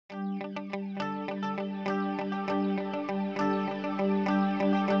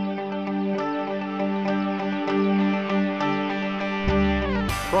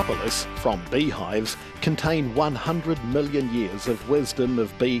Propolis from beehives contain 100 million years of wisdom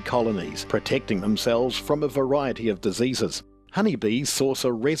of bee colonies, protecting themselves from a variety of diseases. Honeybees source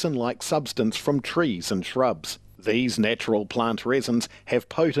a resin-like substance from trees and shrubs. These natural plant resins have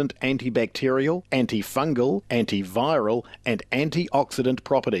potent antibacterial, antifungal, antiviral and antioxidant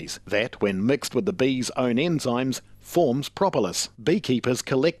properties that, when mixed with the bee's own enzymes, forms propolis. Beekeepers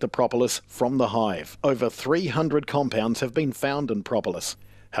collect the propolis from the hive. Over 300 compounds have been found in propolis.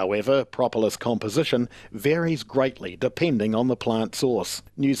 However, propolis composition varies greatly depending on the plant source.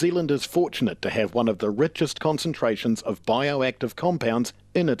 New Zealand is fortunate to have one of the richest concentrations of bioactive compounds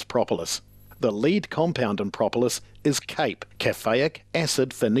in its propolis. The lead compound in propolis is CAPE, caffeic acid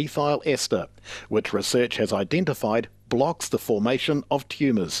phenethyl ester, which research has identified blocks the formation of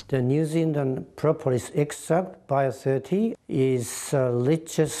tumours. The New Zealand propolis extract, Bio30, is the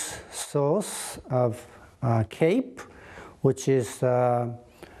richest source of CAPE, which is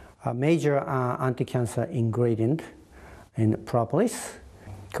a major anti-cancer ingredient in propolis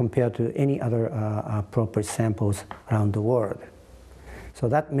compared to any other propolis samples around the world. So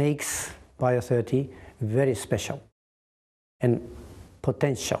that makes Bio30 very special and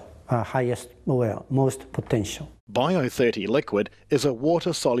potential, most potential. Bio30 liquid is a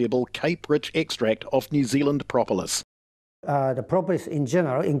water-soluble CAPE-rich extract of New Zealand propolis. The propolis in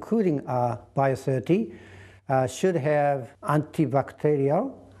general, including Bio30, should have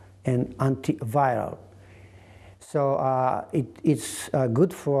antibacterial and antiviral. So it's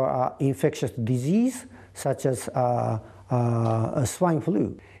good for infectious disease such as swine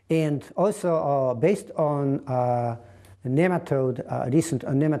flu. And also based on recent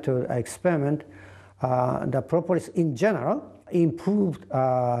nematode experiment, the propolis in general improved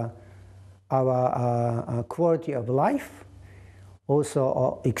our quality of life,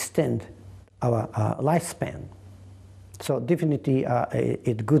 also extend our lifespan. So definitely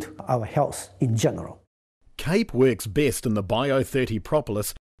it's good for our health in general. CAPE works best in the Bio30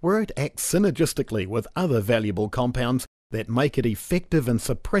 propolis where it acts synergistically with other valuable compounds that make it effective in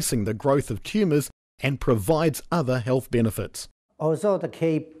suppressing the growth of tumours and provides other health benefits. Although the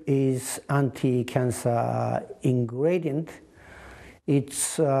CAPE is anti-cancer ingredient,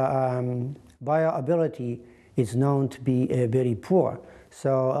 its bioavailability is known to be very poor.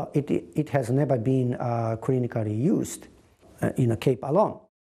 So it has never been clinically used in a CAPE alone.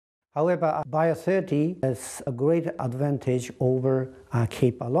 However, Bio30 has a great advantage over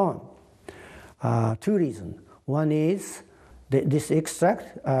CAPE alone. Two reasons. One is that this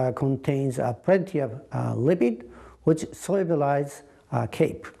extract contains plenty of lipid which solubilize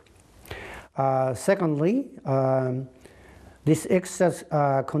CAPE. Secondly, this extract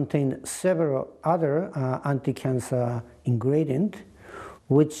contains several other anti-cancer ingredients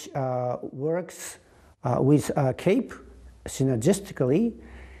which works with CAPE synergistically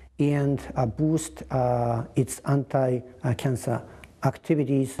and boost its anti-cancer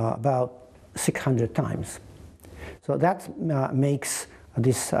activities about 600 times. So that makes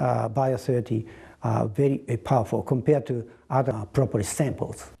this Bio30 very powerful compared to other propolis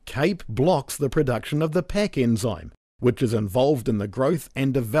samples. CAPE blocks the production of the PAC enzyme, which is involved in the growth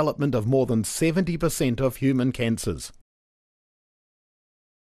and development of more than 70% of human cancers.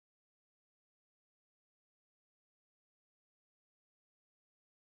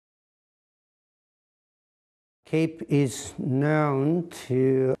 CAPE is known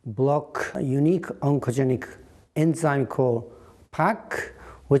to block a unique oncogenic enzyme called PAC,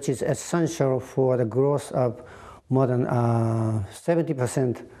 which is essential for the growth of more than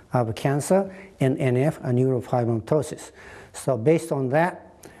 70% of cancer and NF, neurofibromatosis. So based on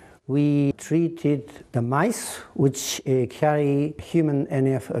that, we treated the mice which carry human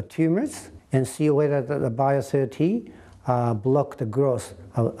NF tumors and see whether the Bio30 block the growth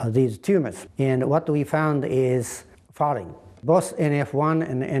of these tumors. And what we found is following. Both NF1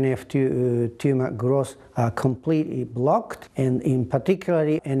 and NF2 tumor growth are completely blocked, and in particular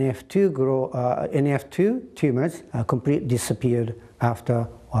NF2 tumors completely disappeared after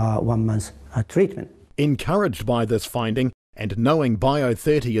 1 month treatment. Encouraged by this finding and knowing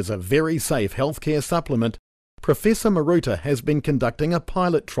Bio30 is a very safe healthcare supplement, Professor Maruta has been conducting a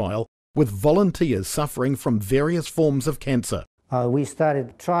pilot trial with volunteers suffering from various forms of cancer. We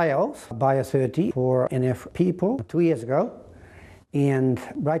started trials, Bio30, for NF people 2 years ago. And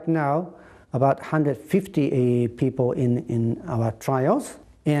right now, about 150 people in our trials.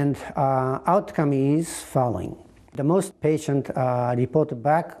 And outcome is following. The most patient reported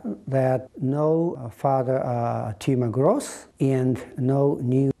back that no further tumor growth and no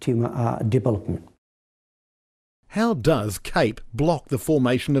new tumor development. How does CAPE block the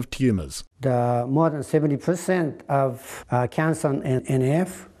formation of tumours? More than 70% of cancer in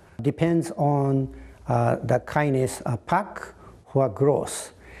NF depends on the kinase PAC for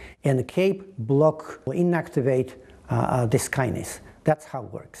growth. And CAPE block or inactivate this kinase. That's how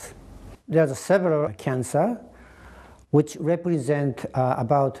it works. There's several cancer which represent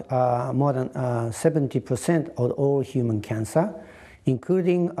about more than 70% of all human cancer,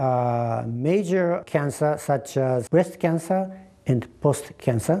 including major cancer such as breast cancer and prostate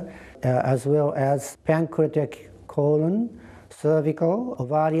cancer, as well as pancreatic, colon, cervical,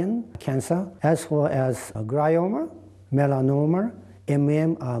 ovarian cancer, as well as glioma, melanoma,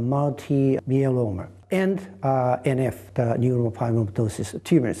 multi-myeloma, and NF, the neurofibromatosis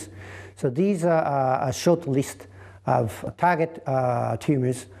tumors. So these are a short list of target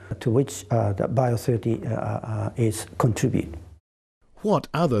tumors to which the Bio30 is contribute. What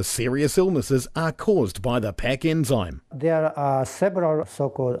other serious illnesses are caused by the PAC enzyme? There are several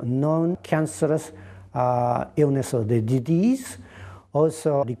so-called non-cancerous illness or the disease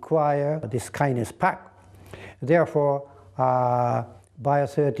also require this kinase PAC. Therefore,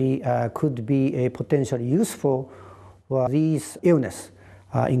 Bio30 could be a potentially useful for these illnesses,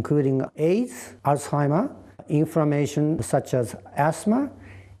 including AIDS, Alzheimer, inflammation such as asthma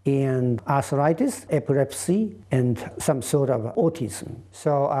and arthritis, epilepsy, and some sort of autism.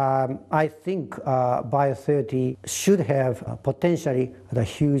 So I think Bio30 should have potentially the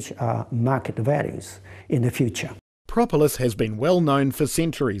huge market values in the future. Propolis has been well known for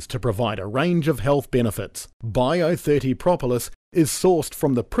centuries to provide a range of health benefits. Bio30 Propolis is sourced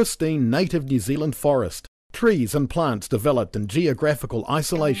from the pristine native New Zealand forest. Trees and plants developed in geographical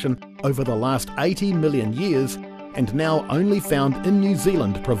isolation over the last 80 million years and now only found in New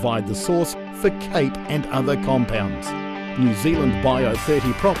Zealand provide the source for CAPE and other compounds. New Zealand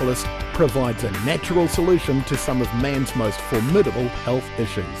Bio30 Propolis provides a natural solution to some of man's most formidable health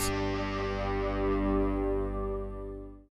issues.